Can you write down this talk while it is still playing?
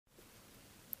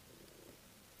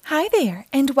Hi there,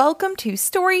 and welcome to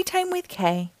Storytime with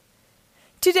Kay.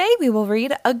 Today we will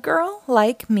read A Girl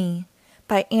Like Me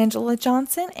by Angela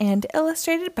Johnson and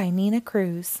illustrated by Nina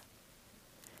Cruz.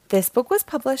 This book was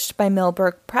published by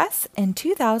Millbrook Press in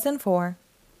 2004.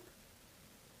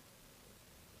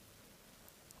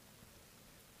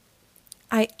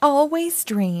 I always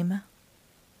dream.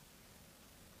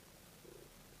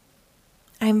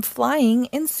 I'm flying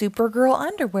in Supergirl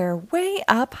underwear way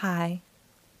up high.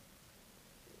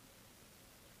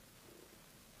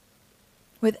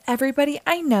 With everybody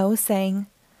I know saying,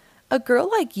 "A girl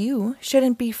like you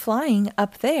shouldn't be flying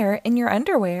up there in your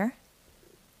underwear."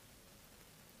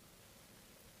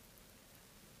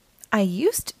 I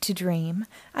used to dream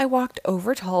I walked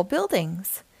over tall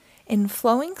buildings in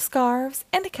flowing scarves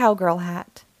and a cowgirl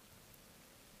hat.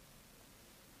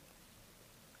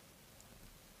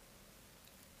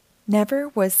 Never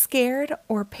was scared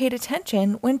or paid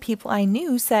attention when people I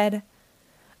knew said,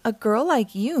 "A girl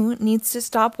like you needs to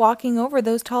stop walking over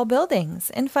those tall buildings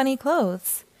in funny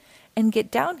clothes and get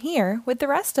down here with the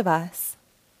rest of us."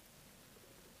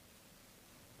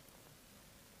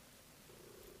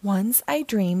 Once I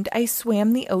dreamed I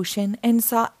swam the ocean and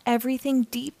saw everything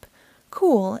deep,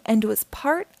 cool, and was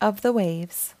part of the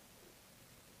waves.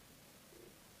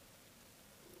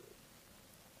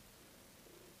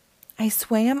 I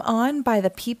swam on by the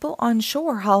people on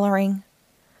shore hollering,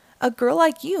 "A girl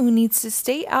like you needs to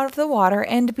stay out of the water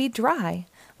and be dry,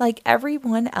 like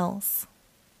everyone else."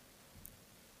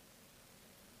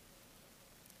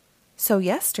 So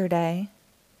yesterday,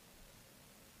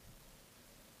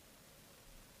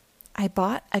 I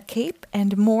bought a cape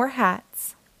and more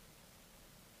hats,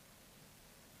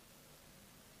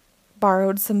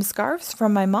 borrowed some scarves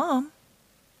from my mom,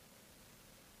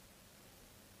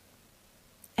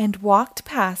 and walked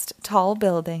past tall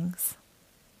buildings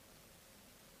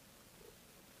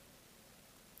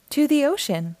to the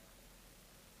ocean.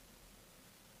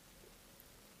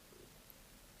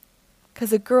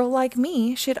 'Cause a girl like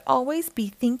me should always be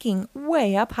thinking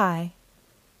way up high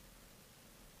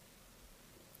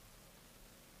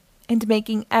and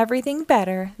making everything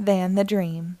better than the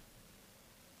dream.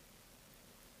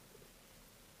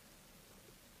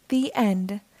 The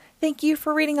end. Thank you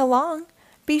for reading along.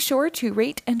 Be sure to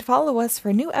rate and follow us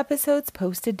for new episodes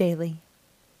posted daily.